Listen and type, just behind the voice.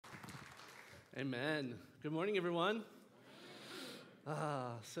Amen. Good morning, everyone.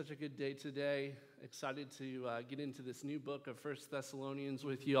 Such a good day today. Excited to get into this new book of 1 Thessalonians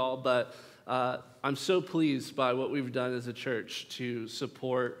with you all, but I'm so pleased by what we've done as a church to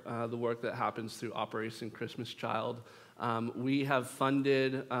support the work that happens through Operation Christmas Child. We have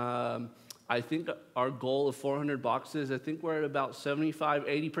funded, I think, our goal of 400 boxes. I think we're at about 75,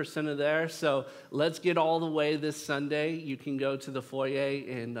 80% of there. So let's get all the way this Sunday. You can go to the foyer,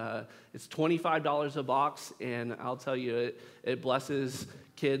 and it's $25 a box. And I'll tell you, it blesses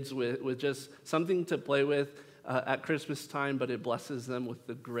kids with just something to play with at Christmas time, but it blesses them with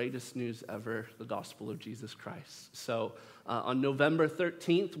the greatest news ever, the gospel of Jesus Christ. So on November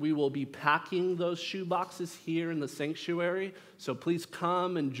 13th, we will be packing those shoe boxes here in the sanctuary. So please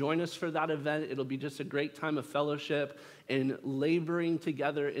come and join us for that event. It'll be just a great time of fellowship and laboring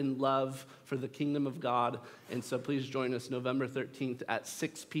together in love for the kingdom of God. And so please join us November 13th at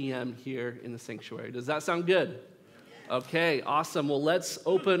 6 p.m. here in the sanctuary. Does that sound good? Okay, awesome. Well, let's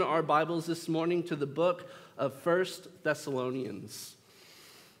open our Bibles this morning to the book of 1 Thessalonians.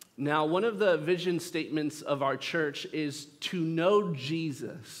 Now, one of the vision statements of our church is to know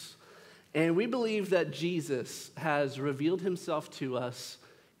Jesus. And we believe that Jesus has revealed himself to us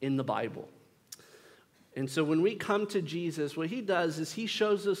in the Bible. And so when we come to Jesus, what he does is he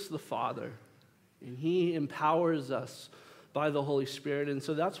shows us the Father, and he empowers us by the Holy Spirit. And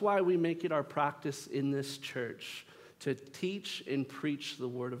so that's why we make it our practice in this church to teach and preach the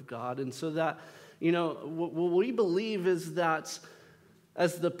Word of God. And so that, what we believe is that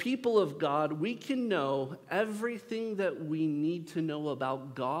as the people of God, we can know everything that we need to know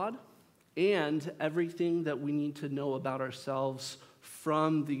about God and everything that we need to know about ourselves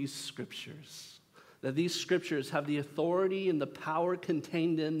from these scriptures. That these scriptures have the authority and the power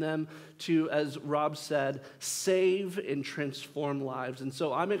contained in them to, as Rob said, save and transform lives. And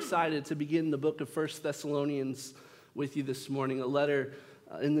so I'm excited to begin the book of 1 Thessalonians with you this morning, a letter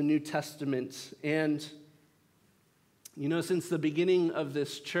in the New Testament. And since the beginning of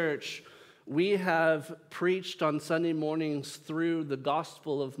this church, we have preached on Sunday mornings through the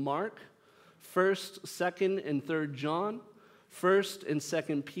Gospel of Mark, 1st, 2nd, and 3rd John, 1st and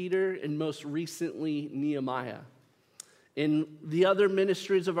 2nd Peter, and most recently Nehemiah. In the other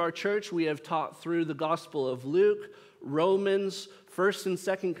ministries of our church, we have taught through the Gospel of Luke, Romans, 1st and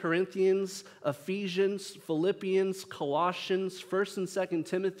 2nd Corinthians, Ephesians, Philippians, Colossians, 1st and 2nd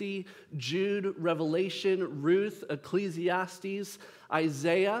Timothy, Jude, Revelation, Ruth, Ecclesiastes,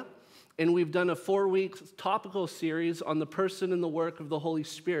 Isaiah, and we've done a 4-week topical series on the person and the work of the Holy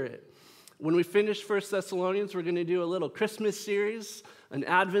Spirit. When we finish 1 Thessalonians, we're going to do a little Christmas series, an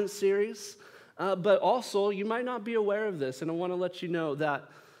Advent series, but also you might not be aware of this, and I want to let you know that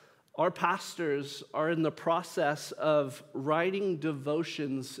our pastors are in the process of writing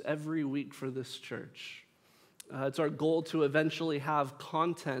devotions every week for this church. It's our goal to eventually have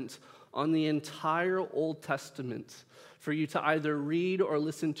content on the entire Old Testament for you to either read or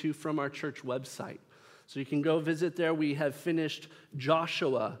listen to from our church website. So you can go visit there. We have finished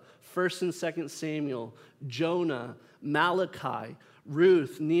Joshua, 1st and 2nd Samuel, Jonah, Malachi,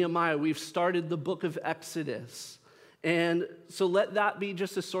 Ruth, Nehemiah. We've started the book of Exodus. And so let that be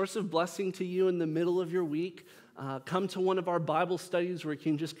just a source of blessing to you in the middle of your week. Come to one of our Bible studies where you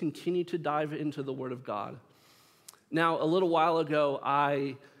can just continue to dive into the Word of God. Now, a little while ago,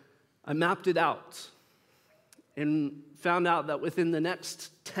 I mapped it out and found out that within the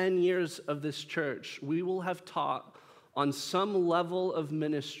next 10 years of this church, we will have taught on some level of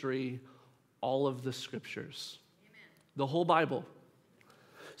ministry all of the scriptures, the whole Bible,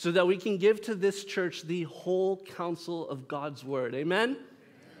 so that we can give to this church the whole counsel of God's word. Amen?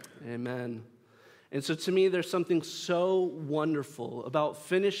 Amen. And so to me, there's something so wonderful about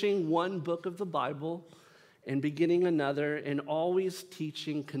finishing one book of the Bible and beginning another and always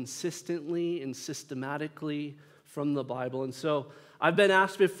teaching consistently and systematically from the Bible. And so I've been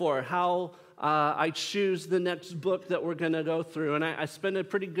asked before how I choose the next book that we're going to go through. And I spend a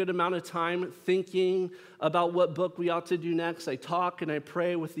pretty good amount of time thinking about what book we ought to do next. I talk and I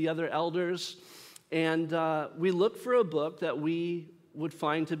pray with the other elders. And we look for a book that we would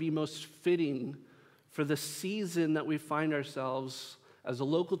find to be most fitting for the season that we find ourselves as a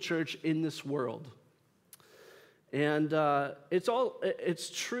local church in this world. And it's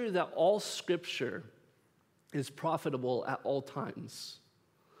true that all Scripture is profitable at all times.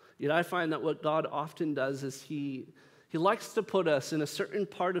 Yet I find that what God often does is he likes to put us in a certain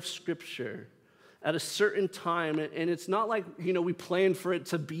part of Scripture at a certain time, and it's not like, we plan for it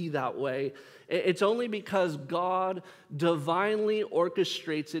to be that way. It's only because God divinely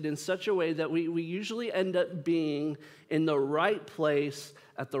orchestrates it in such a way that we usually end up being in the right place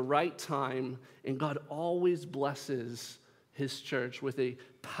at the right time, and God always blesses his church with a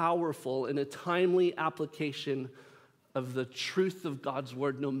powerful and a timely application of the truth of God's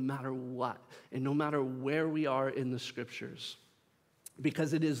word, no matter what, and no matter where we are in the scriptures.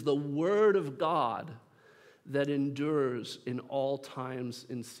 Because it is the word of God that endures in all times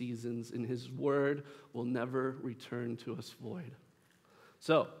and seasons, and his word will never return to us void.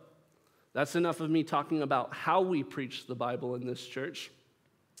 So, that's enough of me talking about how we preach the Bible in this church.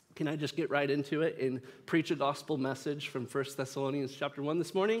 Can I just get right into it and preach a gospel message from 1 Thessalonians chapter 1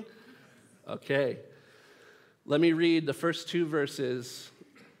 this morning? Okay. Let me read the first 2 verses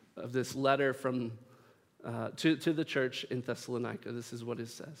of this letter from to the church in Thessalonica. This is what it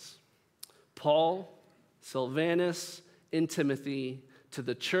says. Paul, Silvanus, and Timothy, to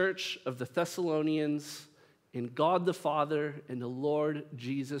the church of the Thessalonians, in God the Father and the Lord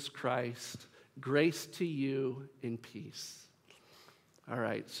Jesus Christ, grace to you and peace. All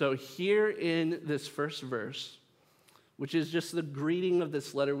right, so here in this first verse, which is just the greeting of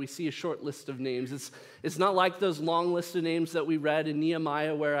this letter, we see a short list of names. It's not like those long list of names that we read in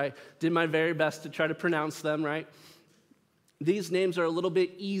Nehemiah where I did my very best to try to pronounce them, right? These names are a little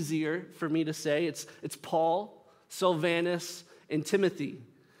bit easier for me to say. It's Paul, Silvanus, and Timothy.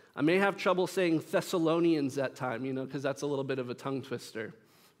 I may have trouble saying Thessalonians at time, because that's a little bit of a tongue twister.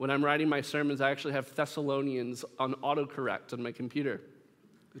 When I'm writing my sermons, I actually have Thessalonians on autocorrect on my computer.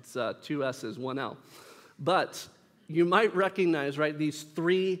 It's 2 S's, 1 L. But you might recognize, right, these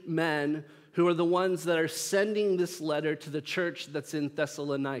 3 men who are the ones that are sending this letter to the church that's in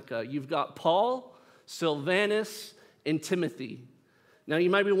Thessalonica. You've got Paul, Silvanus, and Timothy. Now, you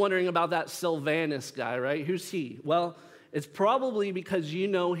might be wondering about that Silvanus guy, right? Who's he? Well, it's probably because you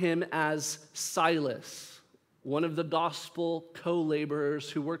know him as Silas, one of the gospel co-laborers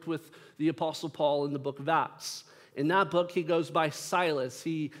who worked with the Apostle Paul in the book of Acts. In that book, he goes by Silas.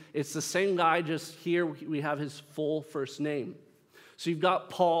 It's the same guy, just here we have his full first name. So you've got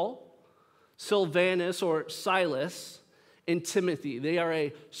Paul, Silvanus, or Silas, and Timothy. They are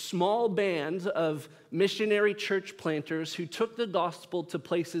a small band of missionary church planters who took the gospel to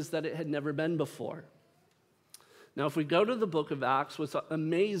places that it had never been before. Now, if we go to the book of Acts, what's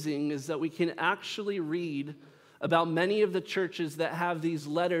amazing is that we can actually read about many of the churches that have these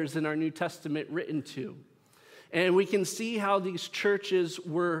letters in our New Testament written to. And we can see how these churches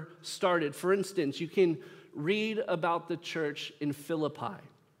were started. For instance, you can read about the church in Philippi,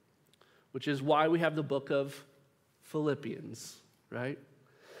 which is why we have the book of Philippians, right?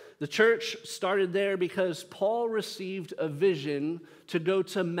 The church started there because Paul received a vision to go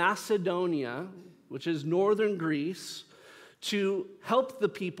to Macedonia, which is northern Greece, to help the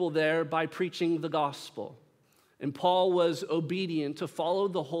people there by preaching the gospel. And Paul was obedient to follow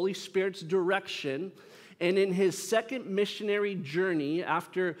the Holy Spirit's direction. And in his second missionary journey,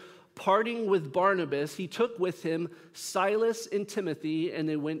 after parting with Barnabas, he took with him Silas and Timothy, and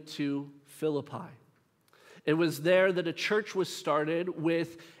they went to Philippi. It was there that a church was started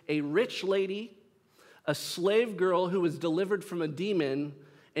with a rich lady, a slave girl who was delivered from a demon,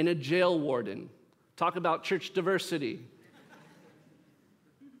 and a jail warden. Talk about church diversity.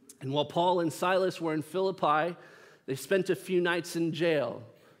 And while Paul and Silas were in Philippi, they spent a few nights in jail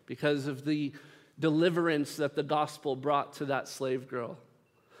because of the deliverance that the gospel brought to that slave girl.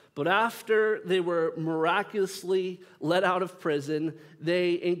 But after they were miraculously let out of prison,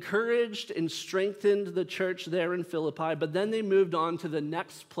 they encouraged and strengthened the church there in Philippi, but then they moved on to the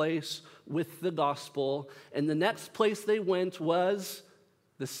next place with the gospel, and the next place they went was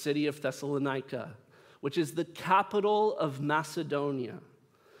the city of Thessalonica, which is the capital of Macedonia.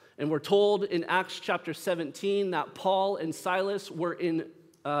 And we're told in Acts chapter 17 that Paul and Silas were in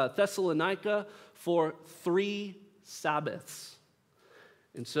Thessalonica for 3 Sabbaths.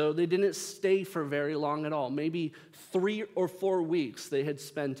 And so they didn't stay for very long at all. Maybe 3 or 4 weeks they had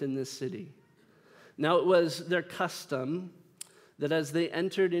spent in this city. Now it was their custom that as they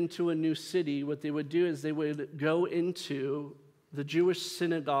entered into a new city, what they would do is they would go into the Jewish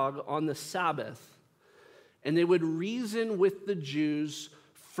synagogue on the Sabbath, and they would reason with the Jews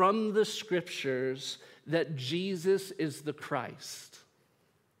from the scriptures that Jesus is the Christ.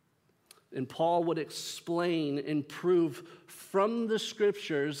 And Paul would explain and prove from the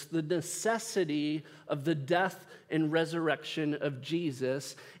scriptures the necessity of the death and resurrection of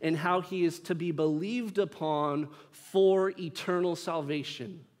Jesus and how he is to be believed upon for eternal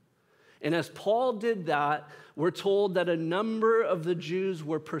salvation. And as Paul did that, we're told that a number of the Jews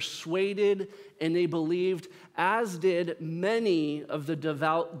were persuaded and they believed, as did many of the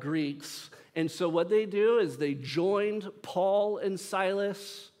devout Greeks. And so what they do is they joined Paul and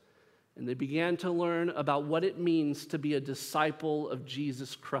Silas, and they began to learn about what it means to be a disciple of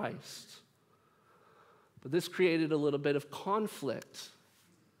Jesus Christ. But this created a little bit of conflict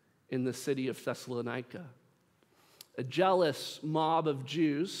in the city of Thessalonica. A jealous mob of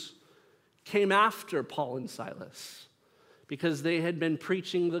Jews came after Paul and Silas because they had been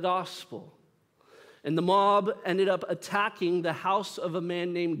preaching the gospel. And the mob ended up attacking the house of a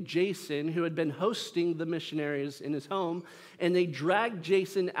man named Jason, who had been hosting the missionaries in his home, and they dragged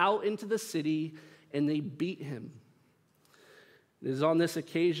Jason out into the city and they beat him. It is on this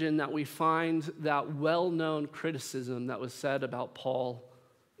occasion that we find that well-known criticism that was said about Paul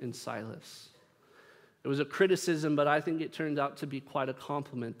and Silas. It was a criticism, but I think it turned out to be quite a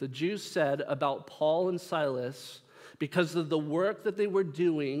compliment. The Jews said about Paul and Silas, because of the work that they were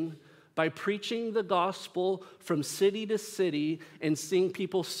doing by preaching the gospel from city to city and seeing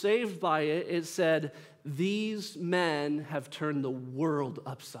people saved by it, it said, these men have turned the world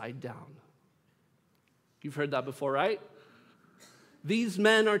upside down. You've heard that before, right? These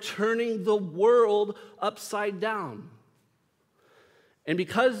men are turning the world upside down. And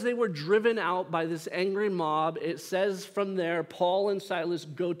because they were driven out by this angry mob, it says from there, Paul and Silas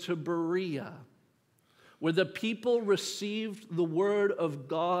go to Berea, where the people received the word of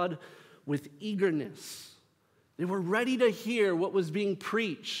God with eagerness. They were ready to hear what was being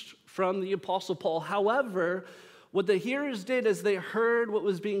preached from the Apostle Paul. However, what the hearers did as they heard what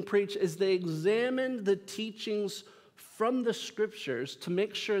was being preached is they examined the teachings from the scriptures to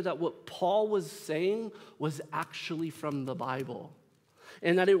make sure that what Paul was saying was actually from the Bible,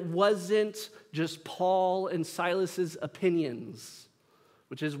 and that it wasn't just Paul and Silas's opinions,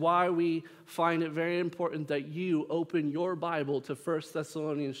 which is why we find it very important that you open your Bible to 1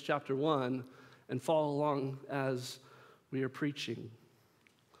 Thessalonians chapter 1 and follow along as we are preaching.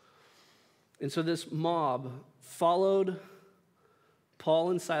 And so this mob followed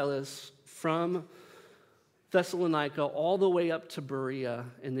Paul and Silas from Thessalonica all the way up to Berea,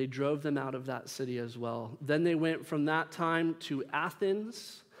 and they drove them out of that city as well. Then they went from that time to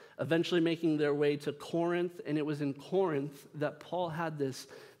Athens, eventually making their way to Corinth, and it was in Corinth that Paul had this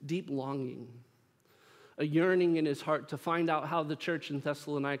deep longing, a yearning in his heart to find out how the church in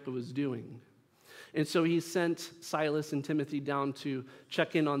Thessalonica was doing. And so he sent Silas and Timothy down to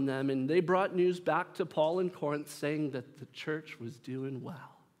check in on them, and they brought news back to Paul in Corinth saying that the church was doing well.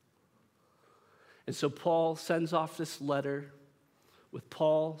 And so Paul sends off this letter with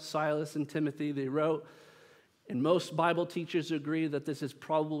Paul, Silas, and Timothy. They wrote, and most Bible teachers agree that this is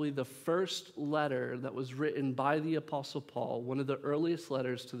probably the first letter that was written by the Apostle Paul, one of the earliest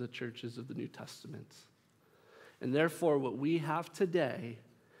letters to the churches of the New Testament. And therefore, what we have today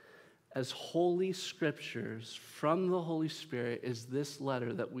as Holy Scriptures from the Holy Spirit is this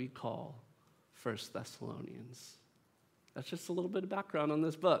letter that we call 1 Thessalonians. That's just a little bit of background on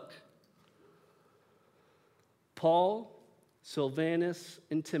this book. Paul, Silvanus,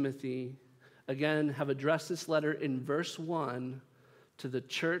 and Timothy, again, have addressed this letter in verse 1 to the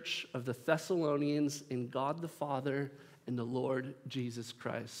church of the Thessalonians in God the Father and the Lord Jesus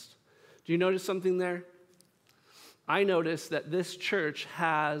Christ. Do you notice something there? I notice that this church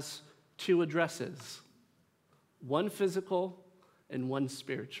has two addresses, one physical and one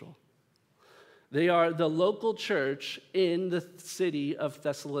spiritual. They are the local church in the city of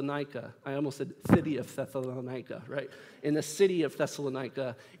Thessalonica. I almost said city of Thessalonica, right? In the city of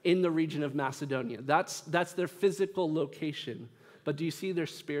Thessalonica, in the region of Macedonia. That's their physical location. But do you see their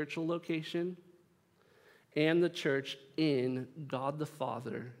spiritual location? And the church in God the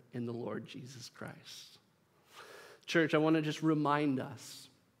Father and the Lord Jesus Christ. Church, I want to just remind us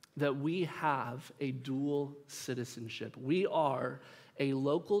that we have a dual citizenship. We are a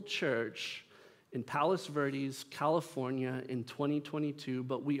local church in Palos Verdes, California in 2022,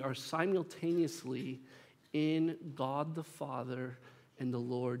 but we are simultaneously in God the Father and the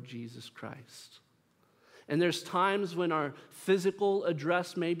Lord Jesus Christ. And there's times when our physical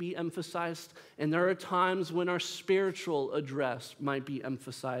address may be emphasized, and there are times when our spiritual address might be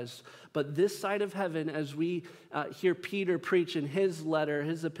emphasized. But this side of heaven, as we hear Peter preach in his letter,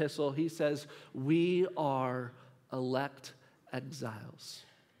 his epistle, he says, we are elect exiles.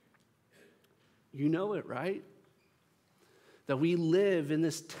 You know it, right? That we live in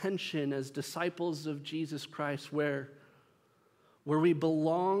this tension as disciples of Jesus Christ where we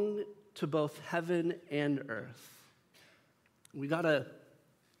belong to both heaven and earth. We got to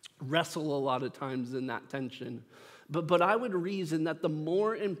wrestle a lot of times in that tension But I would reason that the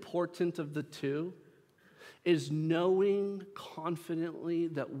more important of the two is knowing confidently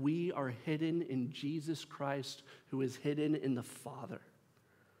that we are hidden in Jesus Christ, who is hidden in the Father.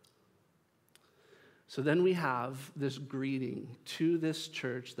 So then we have this greeting to this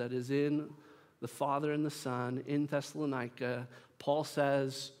church that is in the Father and the Son in Thessalonica. Paul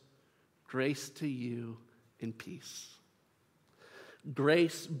says, grace to you in peace.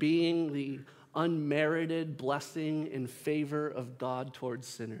 Grace being the unmerited blessing and favor of God towards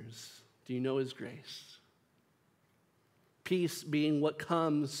sinners. Do you know his grace? Peace being what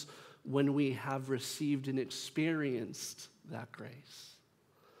comes when we have received and experienced that grace.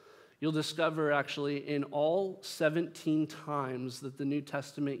 You'll discover actually in all 17 times that the New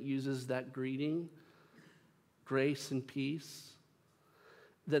Testament uses that greeting, grace and peace,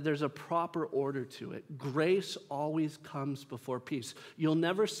 that there's a proper order to it. Grace always comes before peace. You'll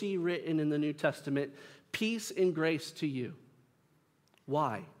never see written in the New Testament, peace and grace to you.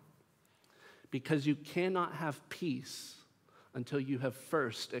 Why? Because you cannot have peace until you have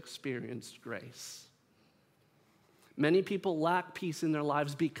first experienced grace. Many people lack peace in their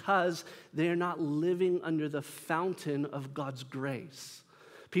lives because they are not living under the fountain of God's grace.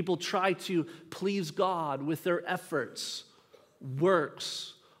 People try to please God with their efforts,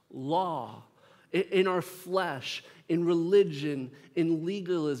 works, law, in our flesh, in religion, in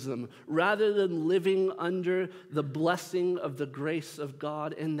legalism, rather than living under the blessing of the grace of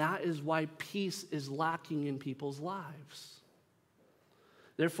God. And that is why peace is lacking in people's lives.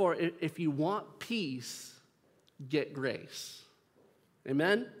 Therefore, if you want peace, get grace.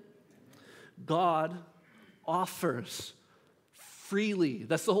 Amen? God offers freely.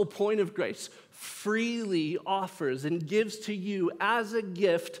 That's the whole point of grace. Freely offers and gives to you as a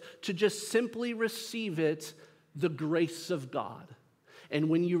gift to just simply receive it, the grace of God. And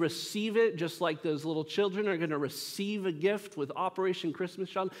when you receive it, just like those little children are going to receive a gift with Operation Christmas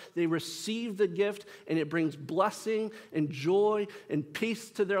Child, they receive the gift and it brings blessing and joy and peace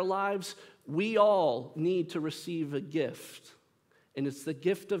to their lives. We all need to receive a gift, and it's the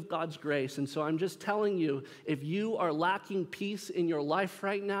gift of God's grace. And so I'm just telling you, if you are lacking peace in your life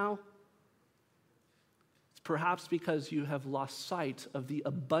right now, it's perhaps because you have lost sight of the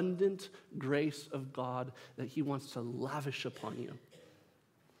abundant grace of God that he wants to lavish upon you.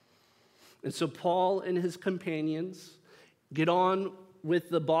 And so Paul and his companions get on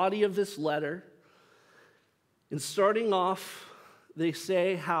with the body of this letter, and starting off, they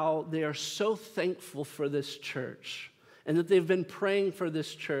say how they are so thankful for this church and that they've been praying for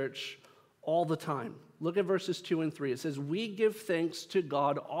this church all the time. Look at verses 2 and 3. It says, we give thanks to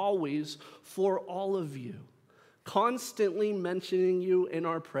God always for all of you, constantly mentioning you in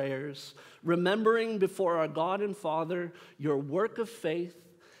our prayers, remembering before our God and Father your work of faith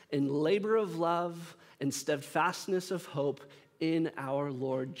and labor of love and steadfastness of hope in our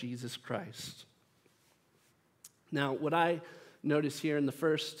Lord Jesus Christ. Now, what I notice here in the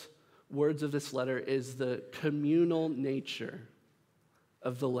first words of this letter is the communal nature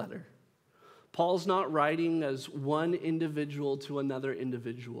of the letter. Paul's not writing as one individual to another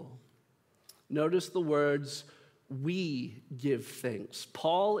individual. Notice the words, we give thanks.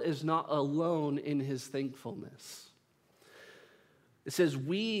 Paul is not alone in his thankfulness. It says,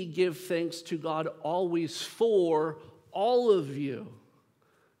 we give thanks to God always for all of you.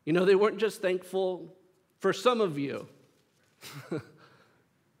 You know, they weren't just thankful for some of you.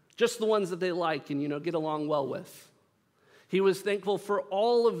 Just the ones that they like and, get along well with. He was thankful for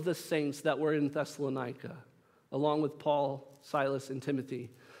all of the saints that were in Thessalonica, along with Paul, Silas, and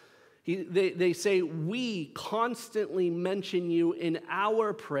Timothy. They say, we constantly mention you in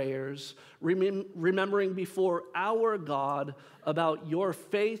our prayers, remembering before our God about your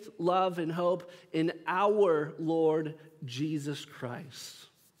faith, love, and hope in our Lord Jesus Christ.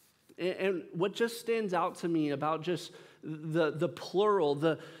 And what just stands out to me about just the plural,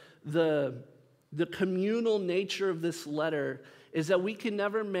 the communal nature of this letter is that we can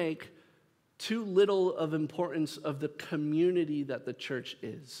never make too little of importance of the community that the church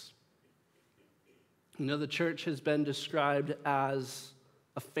is. The church has been described as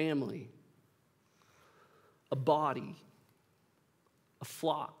a family, a body, a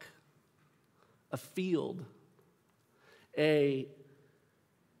flock, a field, a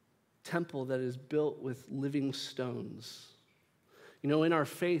temple that is built with living stones. In our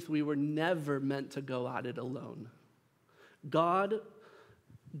faith, we were never meant to go at it alone. God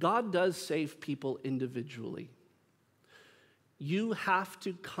does save people individually. You have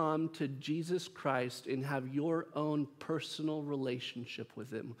to come to Jesus Christ and have your own personal relationship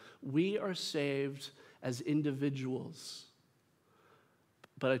with him. We are saved as individuals.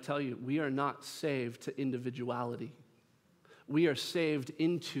 But I tell you, we are not saved to individuality. We are saved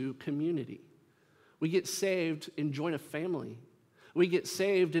into community. We get saved and join a family. We get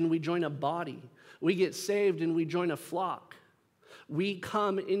saved and we join a body. We get saved and we join a flock. We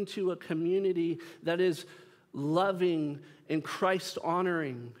come into a community that is loving and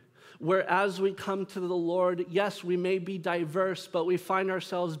Christ-honoring, where as we come to the Lord, yes, we may be diverse, but we find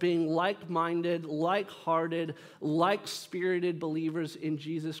ourselves being like-minded, like-hearted, like-spirited believers in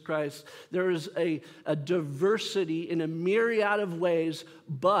Jesus Christ. There is a diversity in a myriad of ways,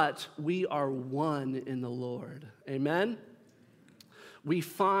 but we are one in the Lord. Amen? We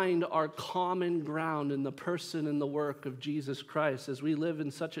find our common ground in the person and the work of Jesus Christ. As we live in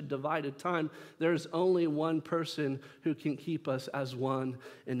such a divided time, there's only one person who can keep us as one,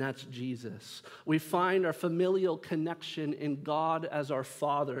 and that's Jesus. We find our familial connection in God as our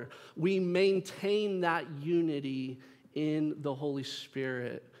Father. We maintain that unity in the Holy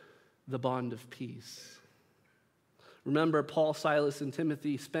Spirit, the bond of peace. Remember, Paul, Silas, and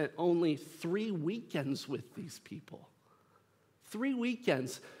Timothy spent only 3 weekends with these people. 3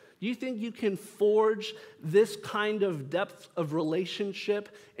 weekends. Do you think you can forge this kind of depth of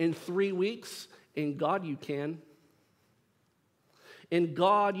relationship in 3 weeks? In God, you can. In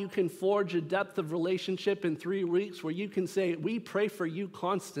God, you can forge a depth of relationship in 3 weeks where you can say, we pray for you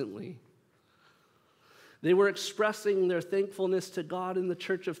constantly. They were expressing their thankfulness to God in the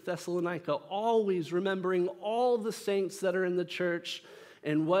church of Thessalonica, always remembering all the saints that are in the church.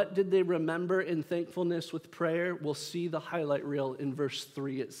 And what did they remember in thankfulness with prayer? We'll see the highlight reel in verse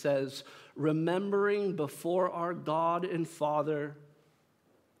 3. It says, remembering before our God and Father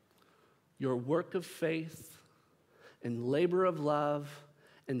your work of faith and labor of love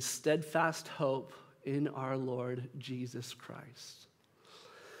and steadfast hope in our Lord Jesus Christ.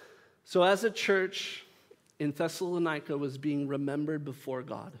 So as a church in Thessalonica was being remembered before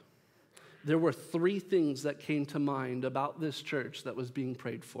God, there were 3 things that came to mind about this church that was being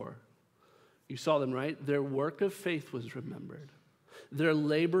prayed for. You saw them, right? Their work of faith was remembered. Their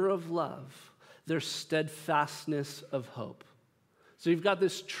labor of love. Their steadfastness of hope. So you've got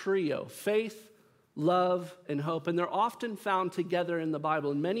this trio, faith, love, and hope. And they're often found together in the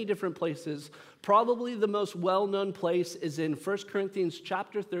Bible in many different places. Probably the most well-known place is in 1 Corinthians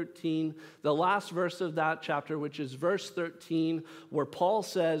chapter 13, the last verse of that chapter, which is verse 13, where Paul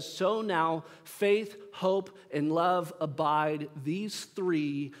says, so now faith, hope, and love abide, these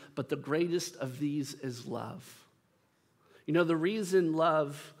 3, but the greatest of these is love. You know, the reason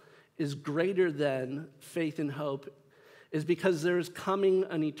love is greater than faith and hope is because there is coming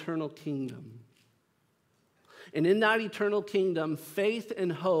an eternal kingdom. And in that eternal kingdom, faith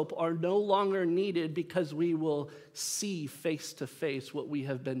and hope are no longer needed because we will see face to face what we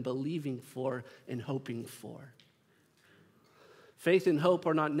have been believing for and hoping for. Faith and hope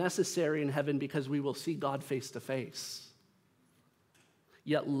are not necessary in heaven because we will see God face to face.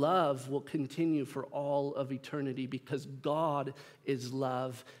 Yet love will continue for all of eternity because God is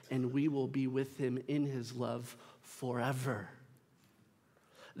love and we will be with him in his love forever.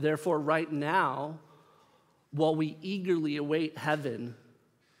 Therefore, right now, while we eagerly await heaven,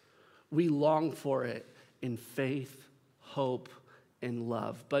 we long for it in faith, hope, and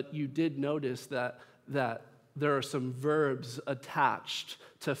love. But you did notice that there are some verbs attached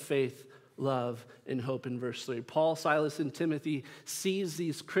to faith, love, and hope in verse 3. Paul, Silas, and Timothy sees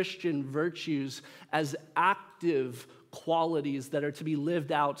these Christian virtues as active qualities that are to be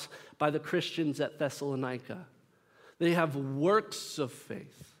lived out by the Christians at Thessalonica. They have works of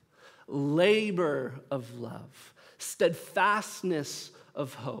faith, labor of love, steadfastness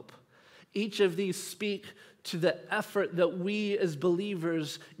of hope. Each of these speak to the effort that we as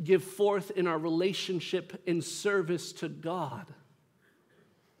believers give forth in our relationship in service to God.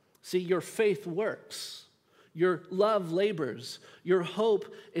 See, your faith works. Your love labors. Your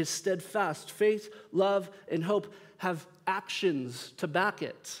hope is steadfast. Faith, love, and hope have actions to back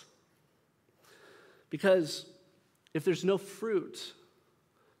it. Because if there's no fruit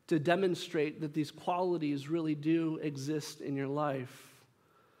to demonstrate that these qualities really do exist in your life,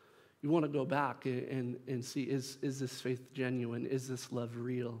 you want to go back and see, is this faith genuine? Is this love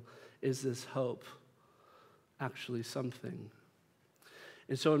real? Is this hope actually something?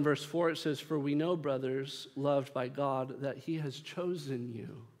 And so in verse 4 it says, for we know, brothers, loved by God, that he has chosen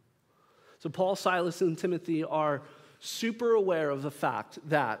you. So Paul, Silas, and Timothy are super aware of the fact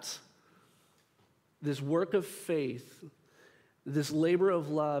that this work of faith, this labor of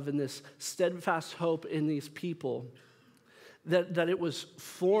love, and this steadfast hope in these people, that it was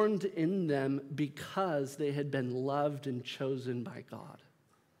formed in them because they had been loved and chosen by God.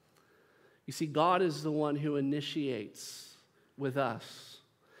 You see, God is the one who initiates with us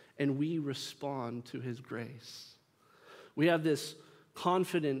and we respond to his grace. We have this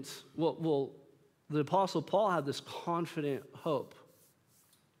confidence, the Apostle Paul had this confident hope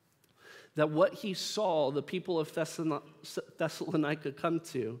that what he saw the people of Thessalonica come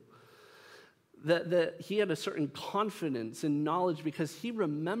to, that he had a certain confidence and knowledge because he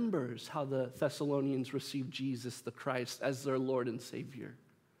remembers how the Thessalonians received Jesus the Christ as their Lord and Savior.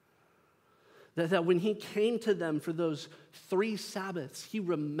 That when he came to them for those 3 Sabbaths, he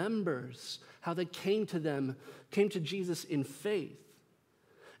remembers how they came to Jesus in faith.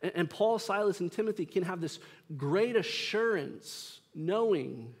 And Paul, Silas, and Timothy can have this great assurance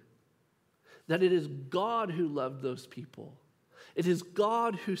knowing that it is God who loved those people. It is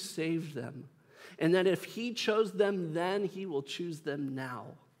God who saved them. And that if he chose them then, he will choose them now.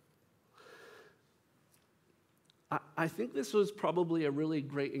 I think this was probably a really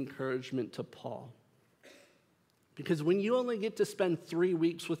great encouragement to Paul. Because when you only get to spend 3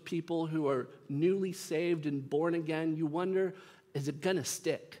 weeks with people who are newly saved and born again, you wonder, is it going to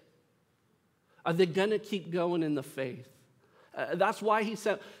stick? Are they going to keep going in the faith? That's why he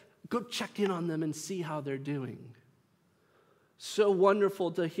said, go check in on them and see how they're doing. So wonderful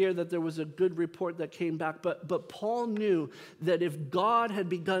to hear that there was a good report that came back. But Paul knew that if God had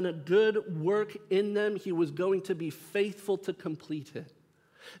begun a good work in them, he was going to be faithful to complete it.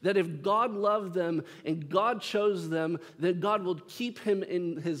 That if God loved them and God chose them, that God would keep him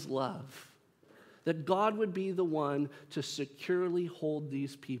in his love. That God would be the one to securely hold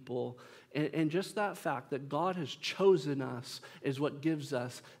these people. And just that fact that God has chosen us is what gives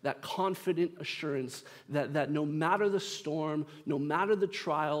us that confident assurance that no matter the storm, no matter the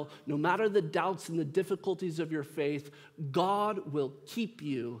trial, no matter the doubts and the difficulties of your faith, God will keep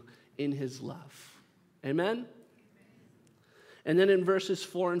you in his love. Amen? And then in verses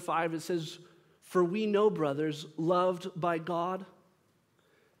 4 and 5 it says, "For we know, brothers, loved by God,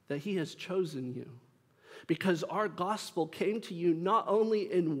 that he has chosen you. Because our gospel came to you not only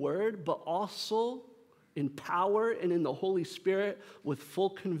in word, but also in power and in the Holy Spirit with full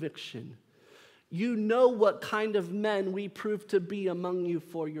conviction. You know what kind of men we proved to be among you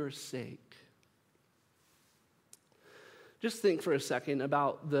for your sake." Just think for a second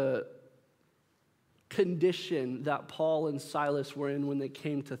about the condition that Paul and Silas were in when they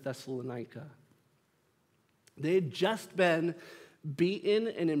came to Thessalonica. They had just been beaten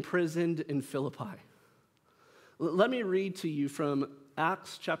and imprisoned in Philippi. Let me read to you from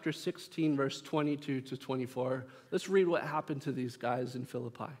Acts chapter 16, verse 22 to 24. Let's read what happened to these guys in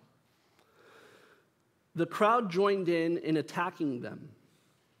Philippi. "The crowd joined in attacking them,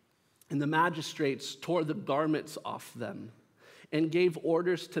 and the magistrates tore the garments off them and gave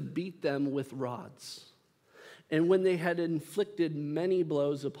orders to beat them with rods. And when they had inflicted many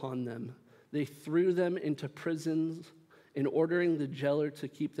blows upon them, they threw them into prisons, and ordering the jailer to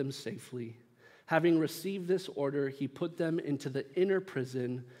keep them safely. Having received this order, he put them into the inner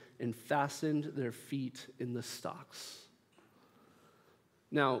prison and fastened their feet in the stocks."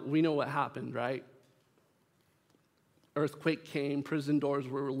 Now, we know what happened, right? Earthquake came, prison doors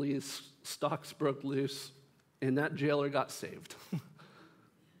were released, stocks broke loose, and that jailer got saved.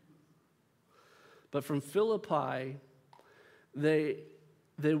 But from Philippi,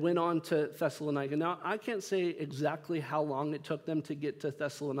 they went on to Thessalonica. Now, I can't say exactly how long it took them to get to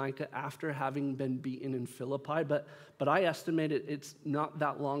Thessalonica after having been beaten in Philippi, but I estimate it's not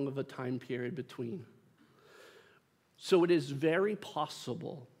that long of a time period between. So it is very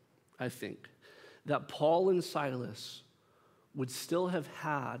possible, I think, that Paul and Silas would still have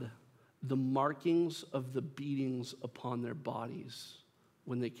had the markings of the beatings upon their bodies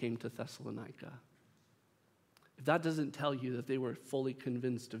when they came to Thessalonica. If that doesn't tell you that they were fully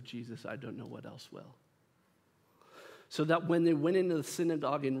convinced of Jesus, I don't know what else will. So that when they went into the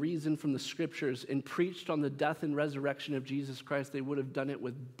synagogue and reasoned from the scriptures and preached on the death and resurrection of Jesus Christ, they would have done it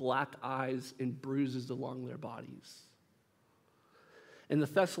with black eyes and bruises along their bodies. And the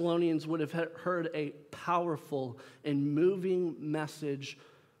Thessalonians would have heard a powerful and moving message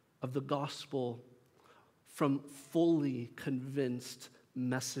of the gospel from fully convinced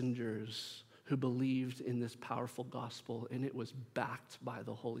messengers who believed in this powerful gospel, and it was backed by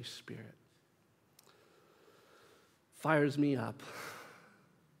the Holy Spirit. Fires me up.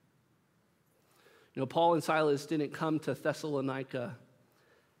 Paul and Silas didn't come to Thessalonica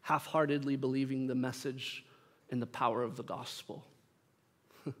half-heartedly believing the message and the power of the gospel.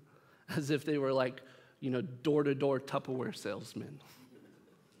 As if they were door-to-door Tupperware salesmen.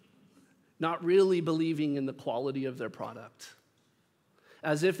 Not really believing in the quality of their product.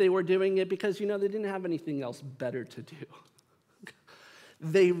 As if they were doing it because, they didn't have anything else better to do.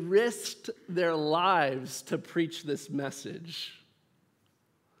 They risked their lives to preach this message.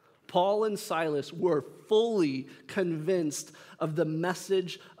 Paul and Silas were fully convinced of the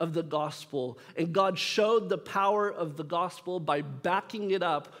message of the gospel. And God showed the power of the gospel by backing it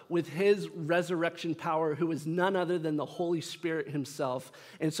up with his resurrection power, who is none other than the Holy Spirit himself.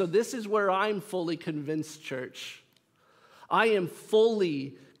 And so this is where I'm fully convinced, church. I am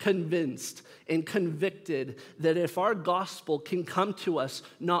fully convinced and convicted that if our gospel can come to us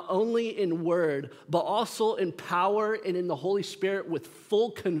not only in word, but also in power and in the Holy Spirit with full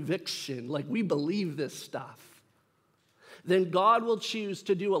conviction, like we believe this stuff, then God will choose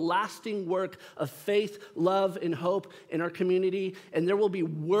to do a lasting work of faith, love, and hope in our community. And there will be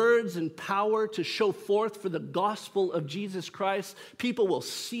words and power to show forth for the gospel of Jesus Christ. People will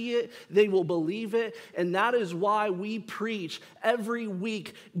see it, they will believe it. And that is why we preach every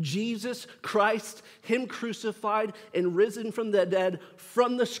week Jesus Christ, him crucified and risen from the dead,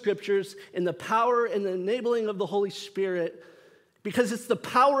 from the scriptures, in the power and the enabling of the Holy Spirit. Because it's the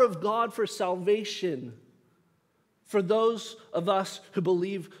power of God for salvation for those of us who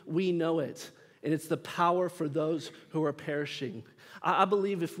believe we know it. And it's the power for those who are perishing. I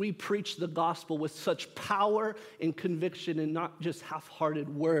believe if we preach the gospel with such power and conviction and not just half-hearted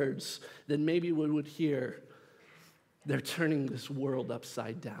words, then maybe we would hear, they're turning this world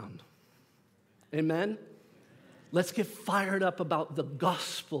upside down. Amen? Let's get fired up about the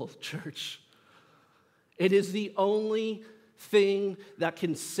gospel, church. It is the only thing that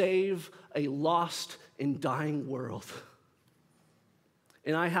can save a lost and dying world.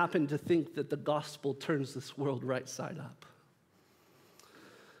 And I happen to think that the gospel turns this world right side up,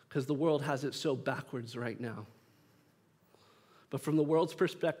 because the world has it so backwards right now. But from the world's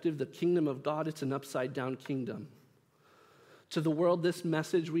perspective, the kingdom of God, it's an upside down kingdom. To the world, this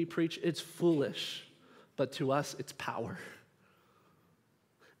message we preach, it's foolish, but to us, it's power.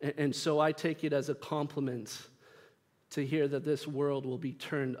 And so I take it as a compliment to hear that this world will be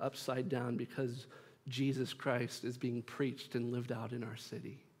turned upside down because Jesus Christ is being preached and lived out in our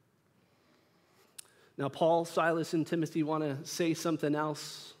city. Now, Paul, Silas, and Timothy want to say something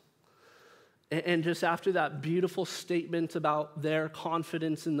else. And just after that beautiful statement about their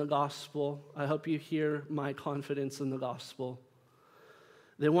confidence in the gospel, I hope you hear my confidence in the gospel.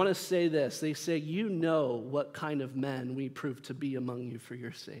 They want to say this. They say, you know what kind of men we prove to be among you for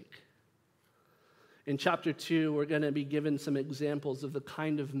your sake. In chapter 2, we're going to be given some examples of the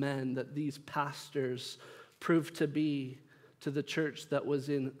kind of men that these pastors proved to be to the church that was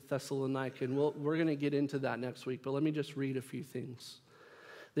in Thessalonica. And we're going to get into that next week, but let me just read a few things.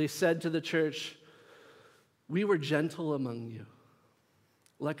 They said to the church, we were gentle among you,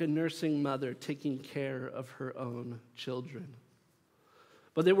 like a nursing mother taking care of her own children.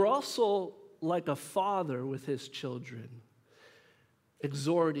 But they were also like a father with his children,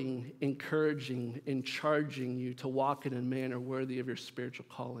 exhorting, encouraging, and charging you to walk in a manner worthy of your spiritual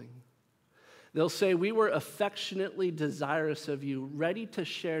calling. They'll say, we were affectionately desirous of you, ready to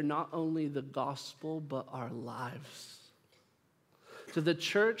share not only the gospel, but our lives. To the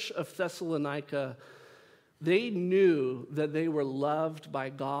church of Thessalonica, they knew that they were loved by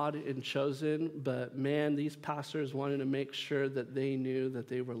God and chosen, but man, these pastors wanted to make sure that they knew that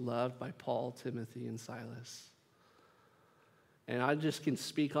they were loved by Paul, Timothy, and Silas. And I just can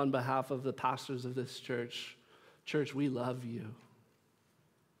speak on behalf of the pastors of this church. Church, we love you.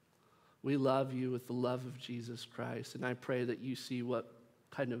 We love you with the love of Jesus Christ. And I pray that you see what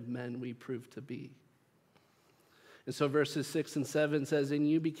kind of men we prove to be. And so verses 6 and 7 says, and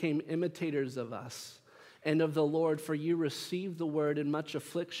you became imitators of us and of the Lord, for you received the word in much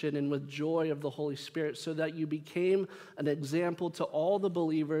affliction and with joy of the Holy Spirit, so that you became an example to all the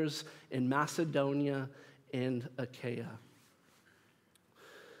believers in Macedonia and Achaia.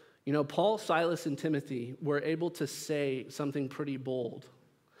 You know, Paul, Silas, and Timothy were able to say something pretty bold,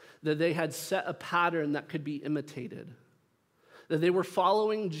 that they had set a pattern that could be imitated, that they were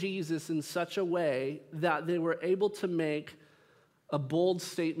following Jesus in such a way that they were able to make a bold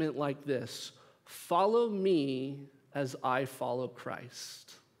statement like this: follow me as I follow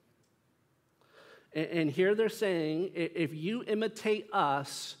Christ. And here they're saying, if you imitate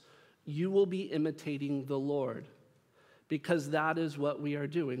us, you will be imitating the Lord. Because that is what we are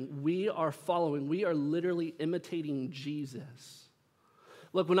doing. We are following. We are literally imitating Jesus.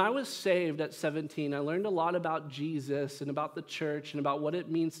 Look, when I was saved at 17, I learned a lot about Jesus and about the church and about what it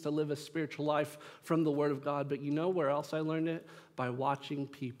means to live a spiritual life from the Word of God. But you know where else I learned it? By watching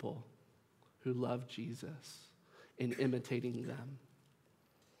people who love Jesus and imitating them.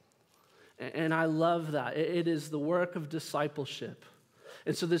 And I love that. It is the work of discipleship.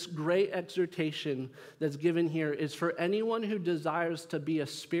 And so this great exhortation that's given here is for anyone who desires to be a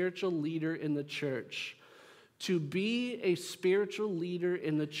spiritual leader in the church To be a spiritual leader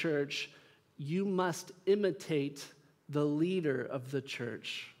in the church, you must imitate the leader of the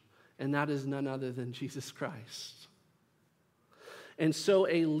church, and that is none other than Jesus Christ. And so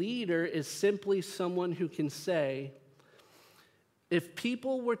a leader is simply someone who can say, if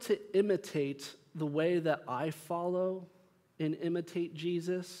people were to imitate the way that I follow and imitate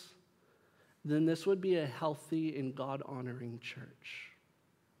Jesus, then this would be a healthy and God-honoring church.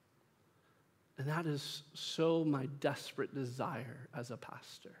 And that is so my desperate desire as a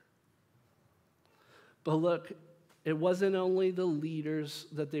pastor. But look, it wasn't only the leaders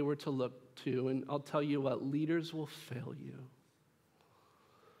that they were to look to, and I'll tell you what, leaders will fail you.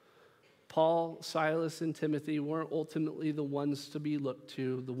 Paul, Silas, and Timothy weren't ultimately the ones to be looked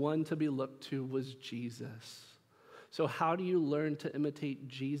to. The one to be looked to was Jesus. So how do you learn to imitate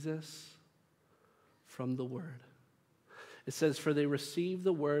Jesus? From the word. It says, for they received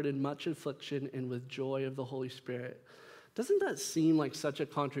the word in much affliction and with joy of the Holy Spirit. Doesn't that seem like such a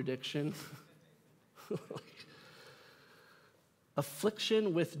contradiction?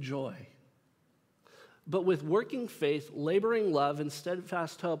 Affliction with joy. But with working faith, laboring love, and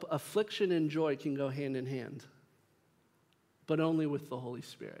steadfast hope, affliction and joy can go hand in hand. But only with the Holy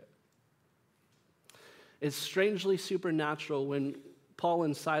Spirit. It's strangely supernatural when Paul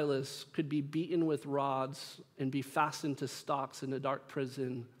and Silas could be beaten with rods and be fastened to stocks in a dark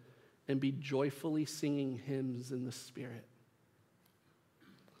prison and be joyfully singing hymns in the Spirit.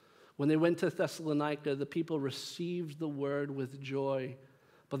 When they went to Thessalonica, the people received the word with joy,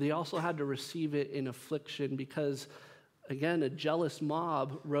 but they also had to receive it in affliction because, again, a jealous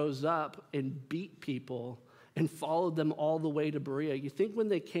mob rose up and beat people and followed them all the way to Berea. You think when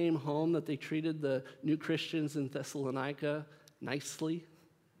they came home that they treated the new Christians in Thessalonica nicely?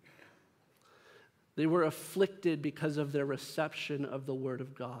 They were afflicted because of their reception of the word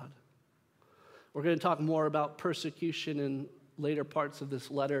of God. We're going to talk more about persecution in later parts of this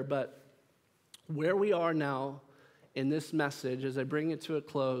letter, but where we are now in this message, as I bring it to a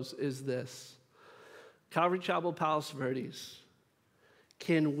close, is this. Calvary Chapel Palos Verdes,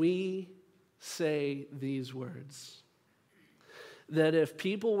 can we say these words? That if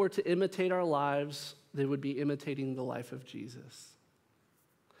people were to imitate our lives, they would be imitating the life of Jesus.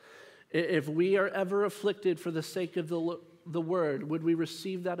 If we are ever afflicted for the sake of the word, would we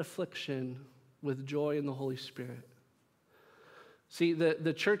receive that affliction with joy in the Holy Spirit? See,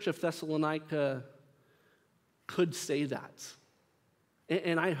 the church of Thessalonica could say that.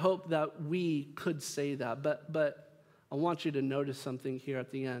 And I hope that we could say that. But I want you to notice something here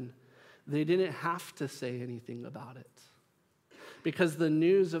at the end. They didn't have to say anything about it. Because the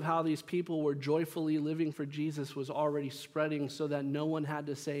news of how these people were joyfully living for Jesus was already spreading so that no one had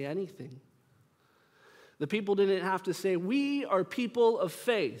to say anything. The people didn't have to say, we are people of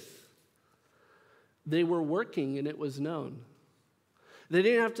faith. They were working and it was known. They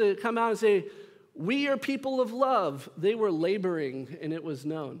didn't have to come out and say, we are people of love. They were laboring and it was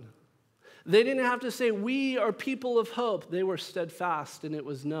known. They didn't have to say, we are people of hope. They were steadfast and it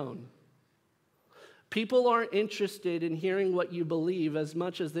was known. People aren't interested in hearing what you believe as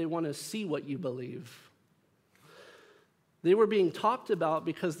much as they want to see what you believe. They were being talked about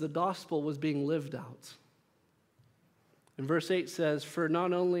because the gospel was being lived out. And verse 8 says, for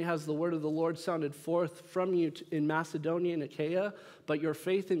not only has the word of the Lord sounded forth from you in Macedonia and Achaia, but your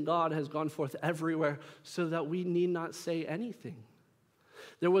faith in God has gone forth everywhere so that we need not say anything.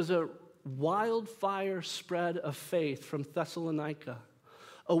 There was a wildfire spread of faith from Thessalonica.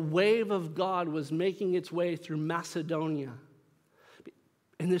 A wave of God was making its way through Macedonia.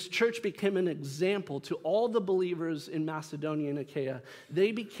 And this church became an example to all the believers in Macedonia and Achaia.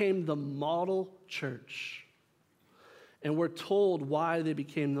 They became the model church. And we're told why they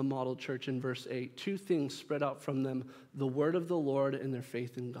became the model church in verse 8. Two things spread out from them, the word of the Lord and their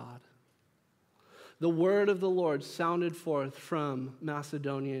faith in God. The word of the Lord sounded forth from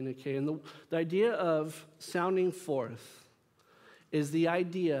Macedonia and Achaia. And the idea of sounding forth is the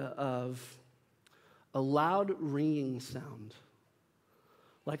idea of a loud ringing sound,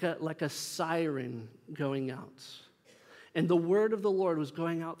 like a siren going out. And the word of the Lord was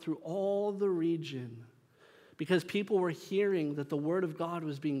going out through all the region because people were hearing that the word of God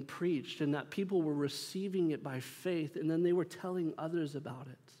was being preached and that people were receiving it by faith, and then they were telling others about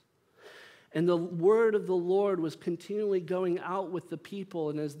it. And the word of the Lord was continually going out with the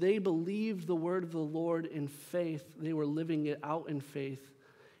people. And as they believed the word of the Lord in faith, they were living it out in faith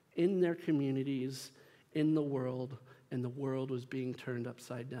in their communities, in the world, and the world was being turned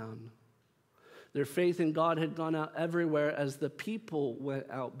upside down. Their faith in God had gone out everywhere as the people went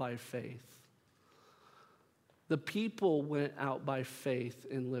out by faith. The people went out by faith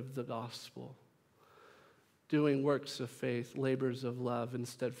and lived the gospel. doing works of faith, labors of love, and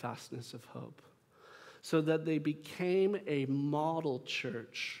steadfastness of hope, so that they became a model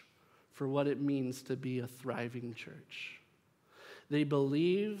church for what it means to be a thriving church. They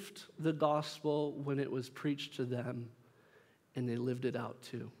believed the gospel when it was preached to them, and they lived it out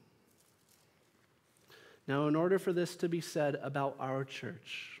too. Now, in order for this to be said about our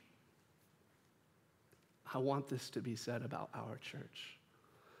church, I want this to be said about our church.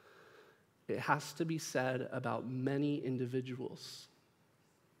 It has to be said about many individuals.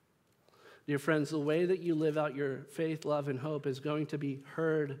 Dear friends, the way that you live out your faith, love, and hope is going to be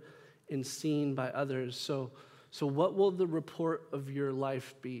heard and seen by others. So what will the report of your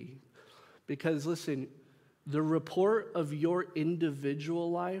life be? Because listen, the report of your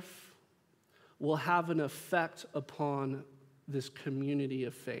individual life will have an effect upon this community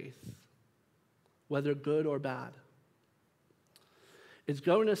of faith, whether good or bad. It's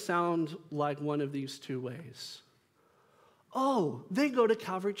going to sound like one of these two ways. Oh, they go to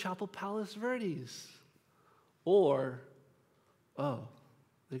Calvary Chapel Palos Verdes. Or, oh,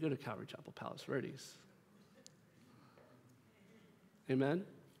 they go to Calvary Chapel Palos Verdes. Amen?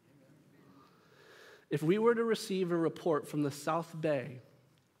 If we were to receive a report from the South Bay,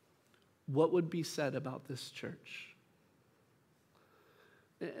 what would be said about this church?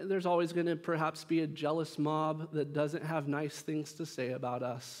 There's always going to perhaps be a jealous mob that doesn't have nice things to say about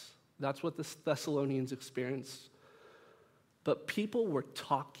us. That's what the Thessalonians experienced. But people were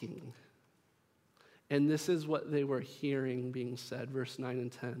talking, and this is what they were hearing being said, verse 9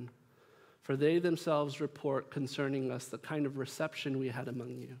 and 10. For they themselves report concerning us the kind of reception we had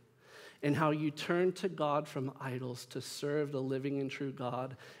among you, and how you turned to God from idols to serve the living and true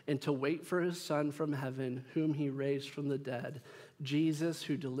God, and to wait for his Son from heaven, whom he raised from the dead, Jesus,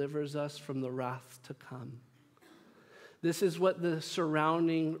 who delivers us from the wrath to come. This is what the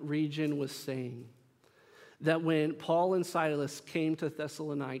surrounding region was saying, that when Paul and Silas came to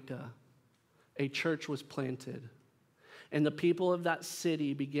Thessalonica, a church was planted, and the people of that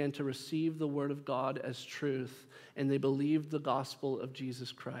city began to receive the word of God as truth, and they believed the gospel of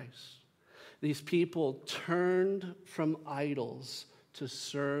Jesus Christ. These people turned from idols to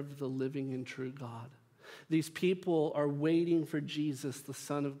serve the living and true God. These people are waiting for Jesus, the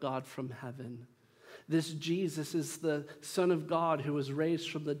Son of God from heaven. This Jesus is the Son of God who was raised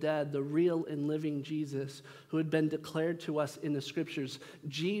from the dead, the real and living Jesus who had been declared to us in the scriptures.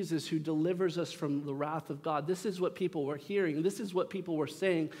 Jesus who delivers us from the wrath of God. This is what people were hearing. This is what people were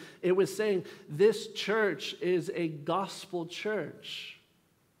saying. It was saying this church is a gospel church.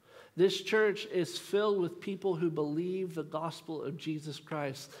 This church is filled with people who believe the gospel of Jesus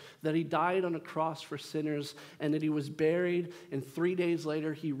Christ, that he died on a cross for sinners and that he was buried, and 3 days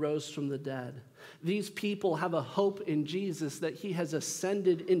later he rose from the dead. These people have a hope in Jesus that he has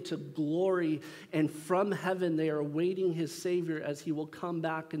ascended into glory, and from heaven they are awaiting his Savior as he will come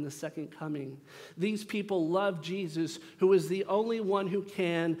back in the second coming. These people love Jesus, who is the only one who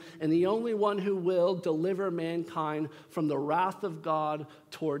can and the only one who will deliver mankind from the wrath of God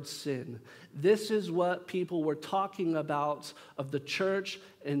towards sin. This is what people were talking about of the church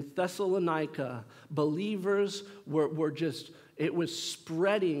in Thessalonica. Believers were just, it was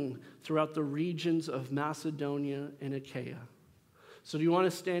spreading throughout the regions of Macedonia and Achaia. So do you want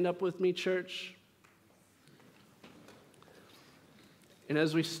to stand up with me, church? And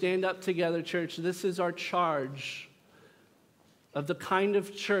as we stand up together, church, this is our charge of the kind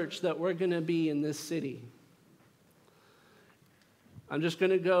of church that we're going to be in this city. I'm just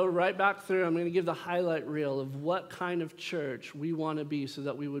going to go right back through. I'm going to give the highlight reel of what kind of church we want to be so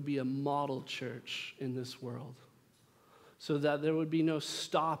that we would be a model church in this world. So that there would be no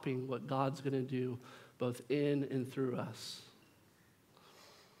stopping what God's going to do both in and through us.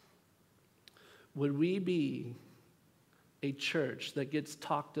 Would we be a church that gets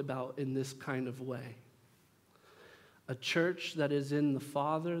talked about in this kind of way? A church that is in the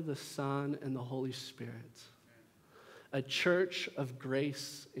Father, the Son, and the Holy Spirit. A church of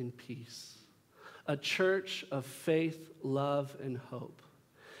grace and peace. A church of faith, love, and hope.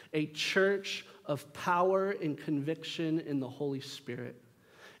 A church of power and conviction in the Holy Spirit.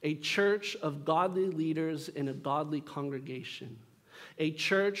 A church of godly leaders in a godly congregation. A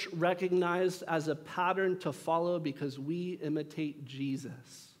church recognized as a pattern to follow because we imitate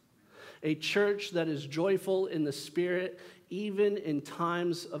Jesus. A church that is joyful in the Spirit even in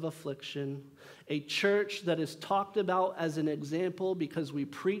times of affliction. A church that is talked about as an example because we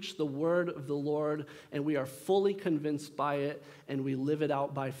preach the word of the Lord and we are fully convinced by it and we live it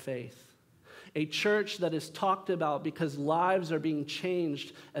out by faith. A church that is talked about because lives are being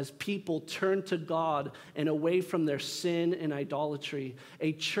changed as people turn to God and away from their sin and idolatry.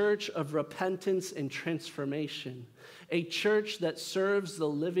 A church of repentance and transformation. A church that serves the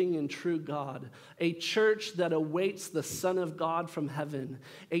living and true God. A church that awaits the Son of God from heaven.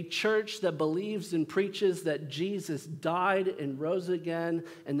 A church that believes and preaches that Jesus died and rose again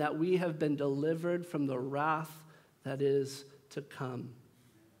and that we have been delivered from the wrath that is to come.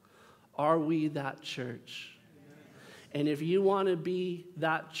 Are we that church? And if you want to be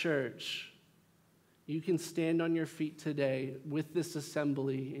that church, you can stand on your feet today with this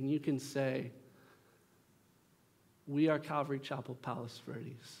assembly and you can say, we are Calvary Chapel Palos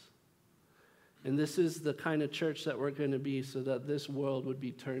Verdes. And this is the kind of church that we're going to be so that this world would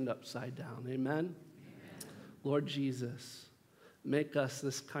be turned upside down. Amen? Amen. Lord Jesus, make us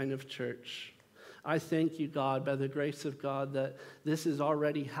this kind of church. I thank you, God, by the grace of God, that this is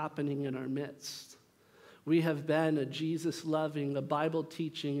already happening in our midst. We have been a Jesus-loving, a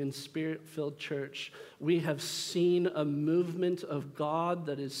Bible-teaching, and Spirit-filled church. We have seen a movement of God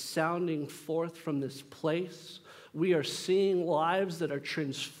that is sounding forth from this place. We are seeing lives that are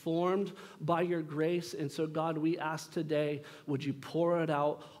transformed by your grace. And so, God, we ask today, would you pour it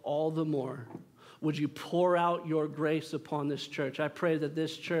out all the more? Would you pour out your grace upon this church? I pray that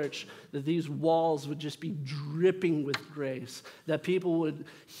this church, that these walls would just be dripping with grace, that people would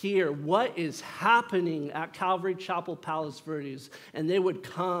hear what is happening at Calvary Chapel Palos Verdes, and they would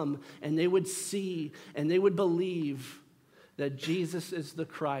come and they would see and they would believe that Jesus is the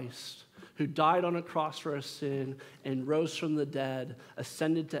Christ who died on a cross for our sin and rose from the dead,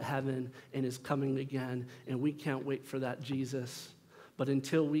 ascended to heaven, and is coming again. And we can't wait for that Jesus. But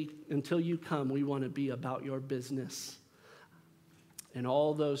until you come, we want to be about your business. And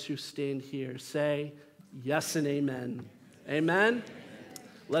all those who stand here say yes and amen. Amen?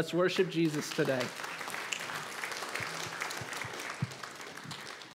 Let's worship Jesus today.